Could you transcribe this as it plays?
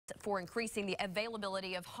for increasing the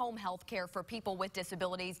availability of home health care for people with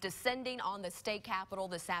disabilities descending on the state capitol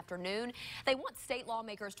this afternoon. They want state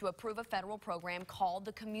lawmakers to approve a federal program called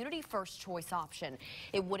the Community First Choice Option.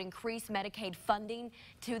 It would increase Medicaid funding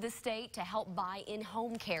to the state to help buy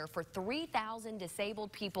in-home care for 3,000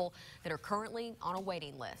 disabled people that are currently on a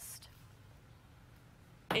waiting list.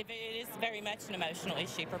 It is very much an emotional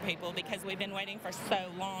issue for people because we've been waiting for so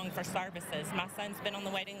long for services. My son's been on the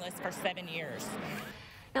waiting list for 7 years.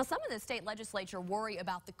 Now, some of the state legislature worry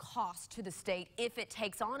about the cost to the state if it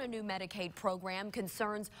takes on a new Medicaid program.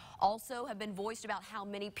 Concerns also have been voiced about how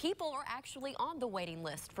many people are actually on the waiting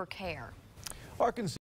list for care. Arkans